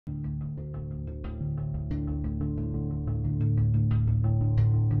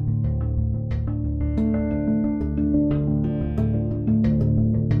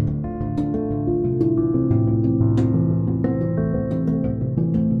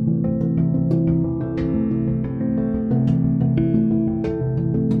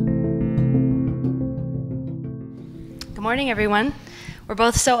morning, everyone. We're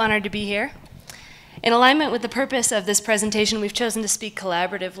both so honored to be here. In alignment with the purpose of this presentation, we've chosen to speak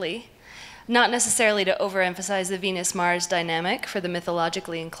collaboratively, not necessarily to overemphasize the Venus-Mars dynamic for the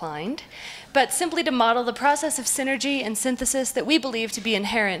mythologically inclined, but simply to model the process of synergy and synthesis that we believe to be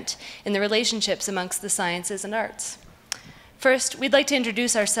inherent in the relationships amongst the sciences and arts. First, we'd like to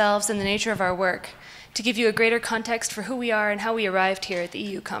introduce ourselves and the nature of our work to give you a greater context for who we are and how we arrived here at the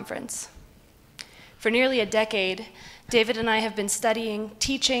EU conference. For nearly a decade, David and I have been studying,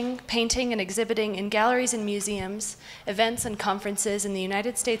 teaching, painting, and exhibiting in galleries and museums, events and conferences in the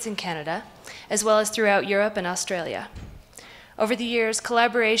United States and Canada, as well as throughout Europe and Australia. Over the years,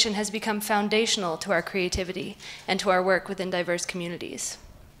 collaboration has become foundational to our creativity and to our work within diverse communities.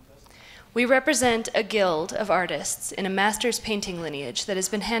 We represent a guild of artists in a master's painting lineage that has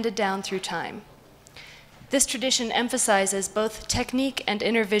been handed down through time. This tradition emphasizes both technique and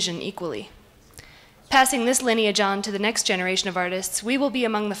inner vision equally. Passing this lineage on to the next generation of artists, we will be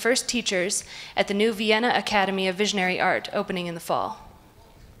among the first teachers at the new Vienna Academy of Visionary Art opening in the fall.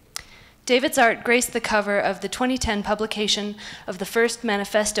 David's art graced the cover of the 2010 publication of the first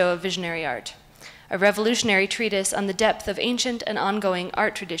Manifesto of Visionary Art, a revolutionary treatise on the depth of ancient and ongoing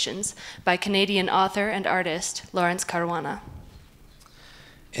art traditions by Canadian author and artist Lawrence Caruana.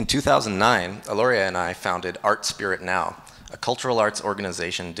 In 2009, Aloria and I founded Art Spirit Now, a cultural arts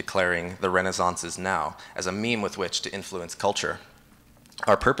organization declaring the Renaissance is now as a meme with which to influence culture.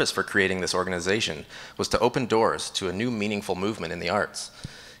 Our purpose for creating this organization was to open doors to a new meaningful movement in the arts.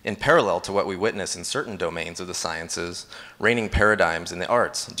 In parallel to what we witness in certain domains of the sciences, reigning paradigms in the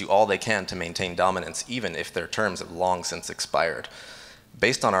arts do all they can to maintain dominance even if their terms have long since expired.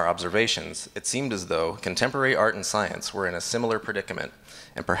 Based on our observations, it seemed as though contemporary art and science were in a similar predicament,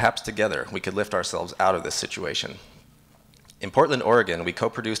 and perhaps together we could lift ourselves out of this situation. In Portland, Oregon, we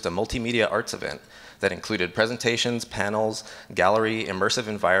co-produced a multimedia arts event that included presentations, panels, gallery, immersive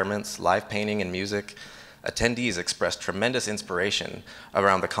environments, live painting and music. Attendees expressed tremendous inspiration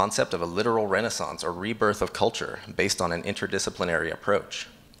around the concept of a literal renaissance or rebirth of culture based on an interdisciplinary approach.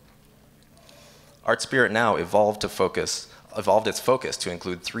 Art Spirit Now evolved its focus to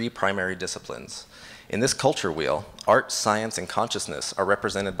include three primary disciplines. In this culture wheel, art, science, and consciousness are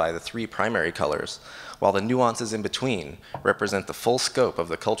represented by the three primary colors, while the nuances in between represent the full scope of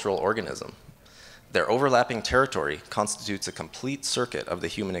the cultural organism. Their overlapping territory constitutes a complete circuit of the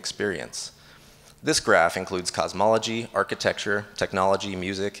human experience. This graph includes cosmology, architecture, technology,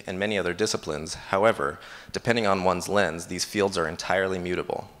 music, and many other disciplines. However, depending on one's lens, these fields are entirely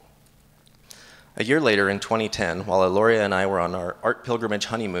mutable. A year later, in 2010, while Aloria and I were on our art pilgrimage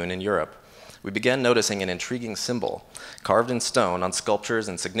honeymoon in Europe, we began noticing an intriguing symbol, carved in stone on sculptures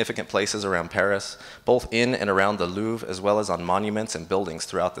in significant places around Paris, both in and around the Louvre, as well as on monuments and buildings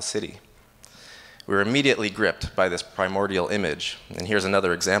throughout the city. We were immediately gripped by this primordial image, and here's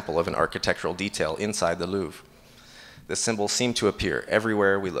another example of an architectural detail inside the Louvre. This symbol seemed to appear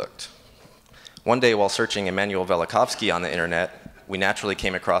everywhere we looked. One day, while searching Immanuel Velikovsky on the internet, we naturally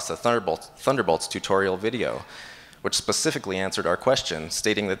came across the Thunderbolts tutorial video, which specifically answered our question,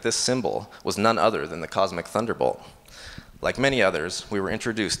 stating that this symbol was none other than the cosmic thunderbolt. Like many others, we were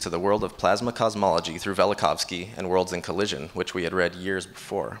introduced to the world of plasma cosmology through Velikovsky and Worlds in Collision, which we had read years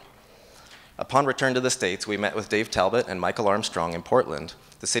before. Upon return to the States, we met with Dave Talbot and Michael Armstrong in Portland,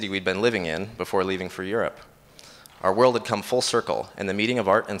 the city we'd been living in before leaving for Europe. Our world had come full circle, and the meeting of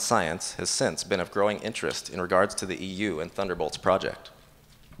art and science has since been of growing interest in regards to the EU and Thunderbolts project.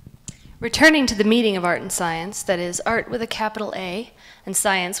 Returning to the meeting of art and science, that is, art with a capital A and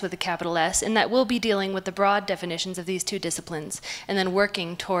science with a capital S, in that we'll be dealing with the broad definitions of these two disciplines and then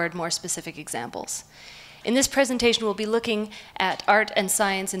working toward more specific examples. In this presentation, we'll be looking at art and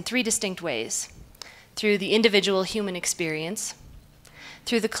science in three distinct ways: through the individual human experience,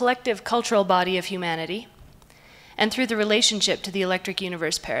 through the collective cultural body of humanity, and through the relationship to the electric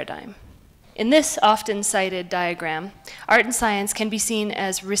universe paradigm. In this often cited diagram, art and science can be seen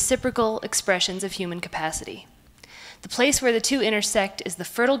as reciprocal expressions of human capacity. The place where the two intersect is the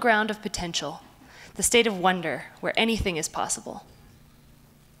fertile ground of potential, the state of wonder where anything is possible.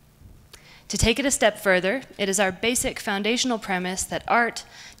 To take it a step further, it is our basic foundational premise that art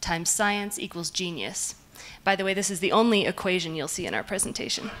times science equals genius. By the way, this is the only equation you'll see in our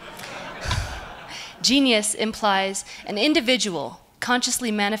presentation. Genius implies an individual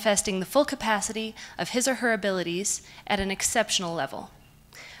consciously manifesting the full capacity of his or her abilities at an exceptional level,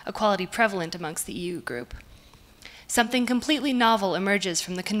 a quality prevalent amongst the EU group. Something completely novel emerges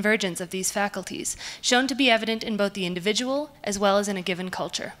from the convergence of these faculties, shown to be evident in both the individual as well as in a given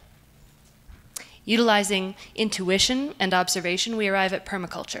culture. Utilizing intuition and observation, we arrive at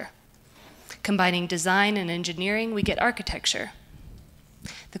permaculture. Combining design and engineering, we get architecture.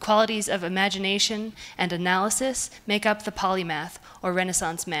 The qualities of imagination and analysis make up the polymath, or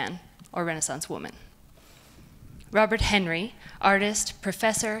Renaissance man, or Renaissance woman. Robert Henry, artist,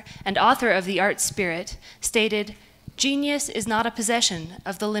 professor, and author of The Art Spirit, stated, "Genius is not a possession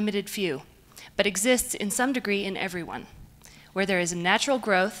of the limited few, but exists in some degree in everyone. Where there is a natural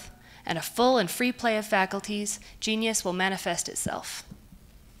growth and a full and free play of faculties, genius will manifest itself."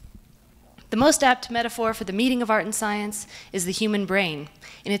 The most apt metaphor for the meeting of art and science is the human brain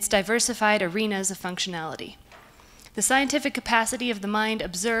in its diversified arenas of functionality. The scientific capacity of the mind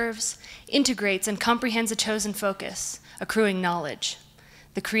observes, integrates, and comprehends a chosen focus, accruing knowledge.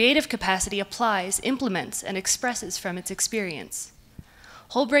 The creative capacity applies, implements, and expresses from its experience.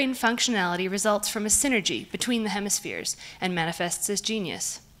 Whole brain functionality results from a synergy between the hemispheres and manifests as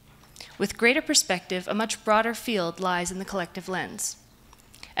genius. With greater perspective, a much broader field lies in the collective lens.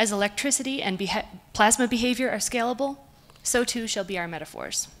 As electricity and plasma behavior are scalable, so too shall be our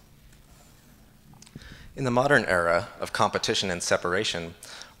metaphors. In the modern era of competition and separation,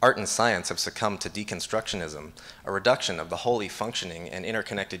 art and science have succumbed to deconstructionism, a reduction of the wholly functioning and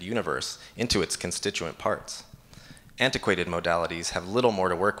interconnected universe into its constituent parts. Antiquated modalities have little more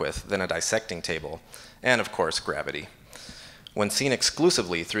to work with than a dissecting table, and of course, gravity. When seen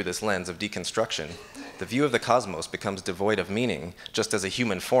exclusively through this lens of deconstruction, the view of the cosmos becomes devoid of meaning, just as a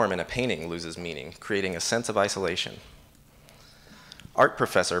human form in a painting loses meaning, creating a sense of isolation. Art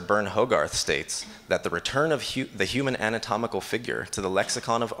professor Bern Hogarth states that the return of the human anatomical figure to the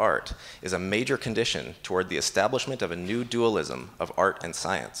lexicon of art is a major condition toward the establishment of a new dualism of art and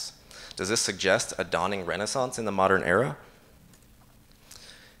science. Does this suggest a dawning renaissance in the modern era?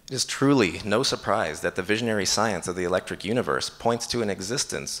 It is truly no surprise that the visionary science of the electric universe points to an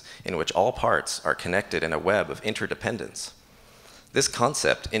existence in which all parts are connected in a web of interdependence. This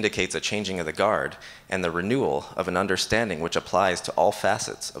concept indicates a changing of the guard and the renewal of an understanding which applies to all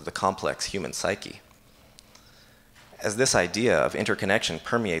facets of the complex human psyche. As this idea of interconnection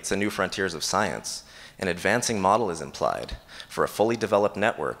permeates the new frontiers of science, an advancing model is implied for a fully developed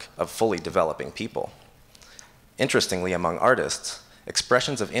network of fully developing people. Interestingly, among artists,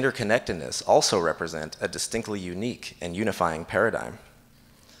 expressions of interconnectedness also represent a distinctly unique and unifying paradigm.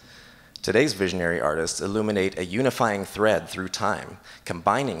 Today's visionary artists illuminate a unifying thread through time,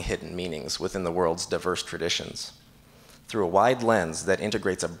 combining hidden meanings within the world's diverse traditions. Through a wide lens that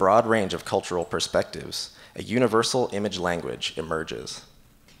integrates a broad range of cultural perspectives, a universal image language emerges.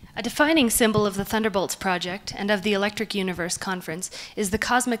 A defining symbol of the Thunderbolts project and of the Electric Universe Conference is the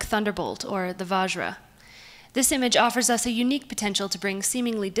cosmic thunderbolt, or the Vajra. This image offers us a unique potential to bring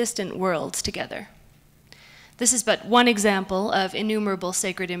seemingly distant worlds together. This is but one example of innumerable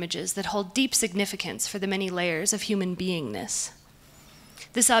sacred images that hold deep significance for the many layers of human beingness.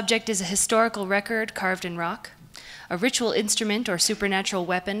 This object is a historical record carved in rock, a ritual instrument or supernatural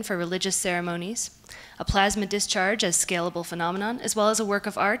weapon for religious ceremonies, a plasma discharge as scalable phenomenon, as well as a work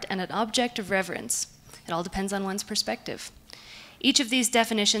of art and an object of reverence. It all depends on one's perspective. Each of these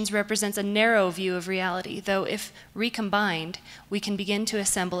definitions represents a narrow view of reality, though if recombined, we can begin to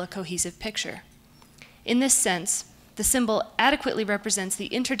assemble a cohesive picture. In this sense, the symbol adequately represents the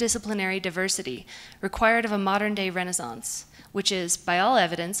interdisciplinary diversity required of a modern-day Renaissance, which is, by all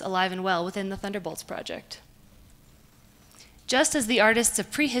evidence, alive and well within the Thunderbolts project. Just as the artists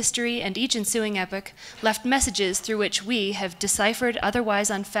of prehistory and each ensuing epoch left messages through which we have deciphered otherwise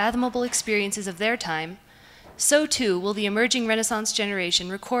unfathomable experiences of their time, so too will the emerging Renaissance generation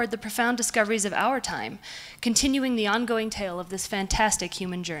record the profound discoveries of our time, continuing the ongoing tale of this fantastic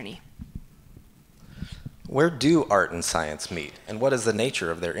human journey. Where do art and science meet, and what is the nature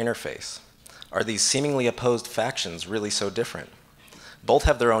of their interface? Are these seemingly opposed factions really so different? Both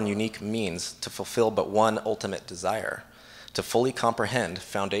have their own unique means to fulfill but one ultimate desire: to fully comprehend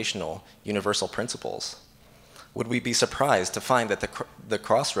foundational universal principles. Would we be surprised to find that the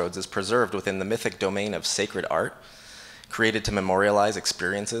crossroads is preserved within the mythic domain of sacred art, created to memorialize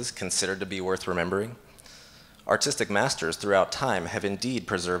experiences considered to be worth remembering? Artistic masters throughout time have indeed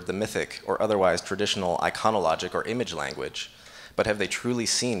preserved the mythic or otherwise traditional iconologic or image language, but have they truly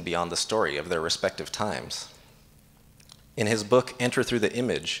seen beyond the story of their respective times? In his book, Enter Through the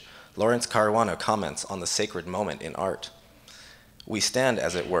Image, Lawrence Caruana comments on the sacred moment in art. We stand,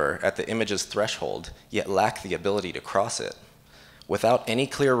 as it were, at the image's threshold, yet lack the ability to cross it. Without any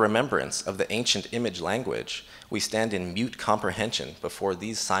clear remembrance of the ancient image language, we stand in mute comprehension before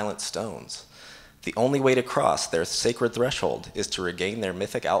these silent stones. The only way to cross their sacred threshold is to regain their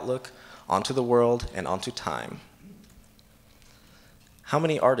mythic outlook onto the world and onto time. How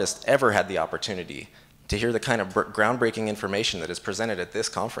many artists ever had the opportunity to hear the kind of groundbreaking information that is presented at this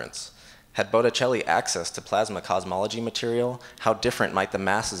conference? Had Botticelli access to plasma cosmology material, how different might the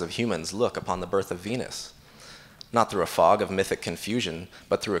masses of humans look upon the birth of Venus? Not through a fog of mythic confusion,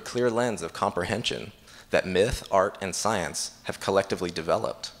 but through a clear lens of comprehension that myth, art, and science have collectively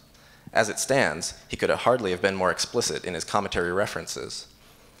developed. As it stands, he could hardly have been more explicit in his commentary references.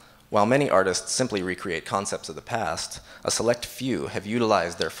 While many artists simply recreate concepts of the past, a select few have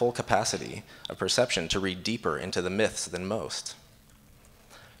utilized their full capacity of perception to read deeper into the myths than most.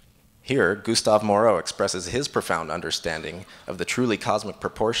 Here, Gustave Moreau expresses his profound understanding of the truly cosmic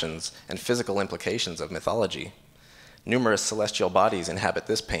proportions and physical implications of mythology. Numerous celestial bodies inhabit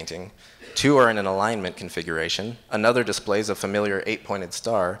this painting. 2 are in an alignment configuration, another displays a familiar 8-pointed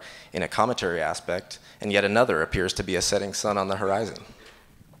star in a cometary aspect, and yet another appears to be a setting sun on the horizon.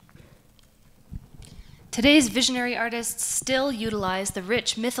 Today's visionary artists still utilize the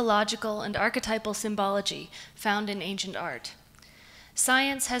rich mythological and archetypal symbology found in ancient art.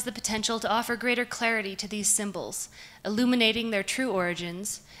 Science has the potential to offer greater clarity to these symbols, illuminating their true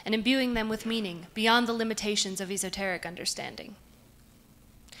origins and imbuing them with meaning beyond the limitations of esoteric understanding.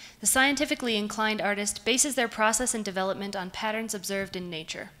 The scientifically inclined artist bases their process and development on patterns observed in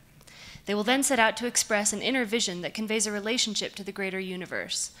nature. They will then set out to express an inner vision that conveys a relationship to the greater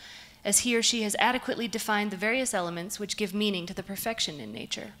universe, as he or she has adequately defined the various elements which give meaning to the perfection in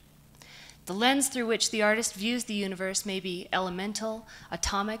nature. The lens through which the artist views the universe may be elemental,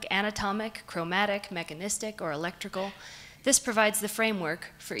 atomic, anatomic, chromatic, mechanistic, or electrical. This provides the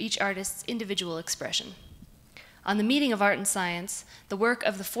framework for each artist's individual expression. On the meeting of art and science, the work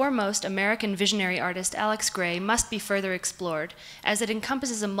of the foremost American visionary artist Alex Grey must be further explored, as it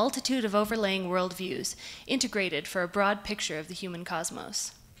encompasses a multitude of overlaying worldviews, integrated for a broad picture of the human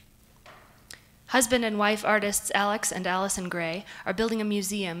cosmos. Husband and wife artists Alex and Allison Grey are building a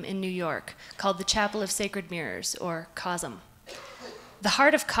museum in New York called the Chapel of Sacred Mirrors, or COSM. The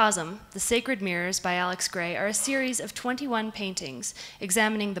Heart of COSM, The Sacred Mirrors by Alex Grey, are a series of 21 paintings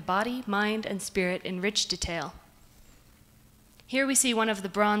examining the body, mind, and spirit in rich detail. Here we see one of the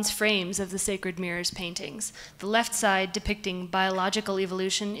bronze frames of the Sacred Mirrors paintings, the left side depicting biological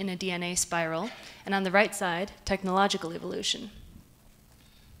evolution in a DNA spiral, and on the right side, technological evolution.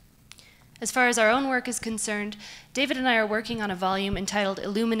 As far as our own work is concerned, David and I are working on a volume entitled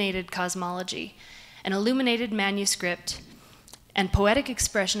Illuminated Cosmology, an illuminated manuscript and poetic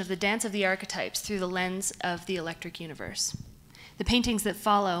expression of the dance of the archetypes through the lens of the electric universe. The paintings that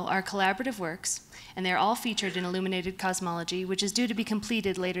follow are collaborative works, and they are all featured in Illuminated Cosmology, which is due to be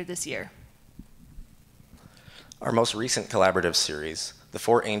completed later this year. Our most recent collaborative series, The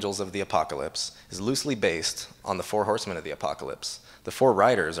 4 Angels of the Apocalypse, is loosely based on the 4 Horsemen of the Apocalypse. The 4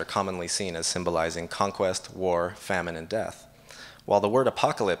 riders are commonly seen as symbolizing conquest, war, famine, and death. While the word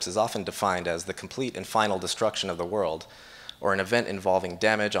apocalypse is often defined as the complete and final destruction of the world, or an event involving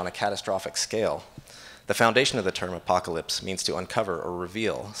damage on a catastrophic scale, the foundation of the term apocalypse means to uncover or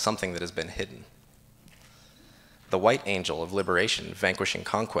reveal something that has been hidden. The white angel of liberation vanquishing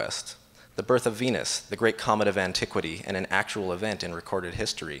conquest, the birth of Venus, the great comet of antiquity and an actual event in recorded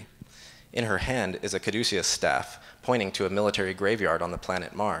history. In her hand is a caduceus staff, pointing to a military graveyard on the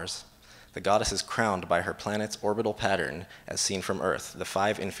planet Mars. The goddess is crowned by her planet's orbital pattern as seen from Earth, the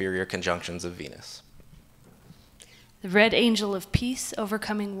 5 inferior conjunctions of Venus. The red angel of peace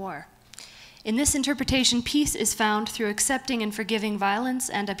overcoming war. In this interpretation, peace is found through accepting and forgiving violence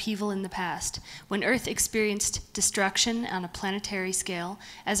and upheaval in the past, when Earth experienced destruction on a planetary scale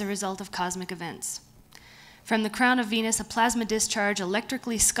as a result of cosmic events. From the crown of Venus, a plasma discharge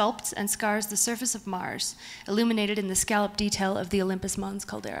electrically sculpts and scars the surface of Mars, illuminated in the scallop detail of the Olympus Mons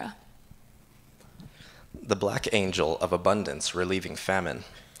caldera. The black angel of abundance relieving famine,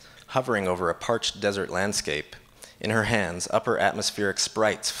 hovering over a parched desert landscape. In her hands, upper atmospheric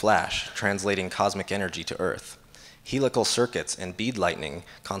sprites flash, translating cosmic energy to Earth. Helical circuits and bead lightning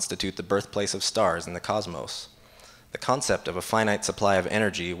constitute the birthplace of stars in the cosmos. The concept of a finite supply of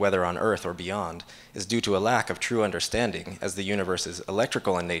energy, whether on Earth or beyond, is due to a lack of true understanding, as the universe is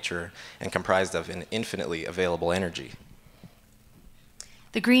electrical in nature and comprised of an infinitely available energy.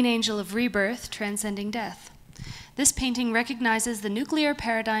 The green angel of rebirth, transcending death. This painting recognizes the nuclear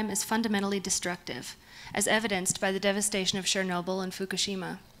paradigm as fundamentally destructive, as evidenced by the devastation of Chernobyl and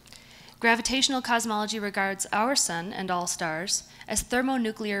Fukushima. Gravitational cosmology regards our sun and all stars as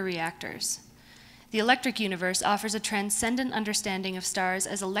thermonuclear reactors. The electric universe offers a transcendent understanding of stars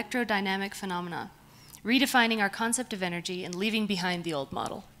as electrodynamic phenomena, redefining our concept of energy and leaving behind the old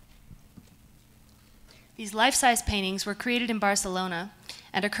model. These life-size paintings were created in Barcelona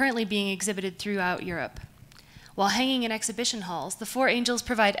and are currently being exhibited throughout Europe. While hanging in exhibition halls, the four angels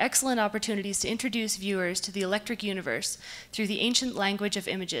provide excellent opportunities to introduce viewers to the electric universe through the ancient language of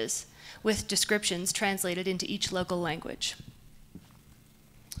images, with descriptions translated into each local language.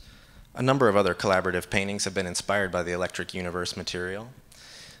 A number of other collaborative paintings have been inspired by the electric universe material.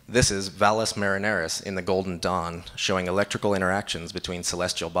 This is Valles Marineris in the Golden Dawn, showing electrical interactions between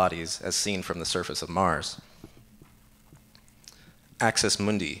celestial bodies as seen from the surface of Mars. Axis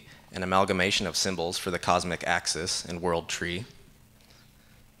Mundi, an amalgamation of symbols for the cosmic axis and world tree.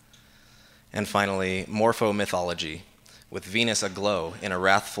 And finally, Morpho Mythology, with Venus aglow in a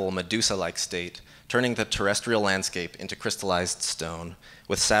wrathful Medusa-like state, turning the terrestrial landscape into crystallized stone,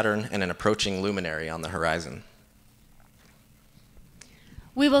 with Saturn and an approaching luminary on the horizon.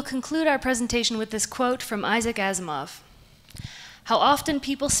 We will conclude our presentation with this quote from Isaac Asimov. How often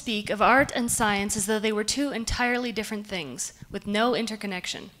people speak of art and science as though they were two entirely different things, with no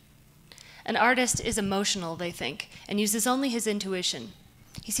interconnection. An artist is emotional, they think, and uses only his intuition.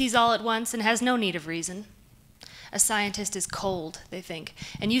 He sees all at once and has no need of reason. A scientist is cold, they think,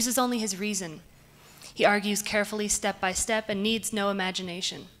 and uses only his reason. He argues carefully step by step and needs no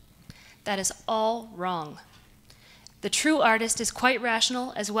imagination. That is all wrong. The true artist is quite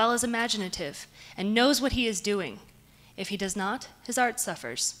rational as well as imaginative and knows what he is doing. If he does not, his art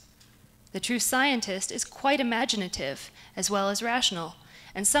suffers. The true scientist is quite imaginative as well as rational,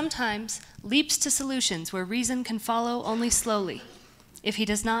 and sometimes leaps to solutions where reason can follow only slowly. If he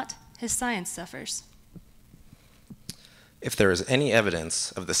does not, his science suffers. If there is any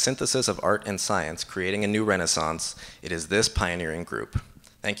evidence of the synthesis of art and science creating a new renaissance, it is this pioneering group.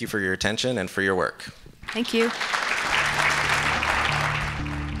 Thank you for your attention and for your work. Thank you.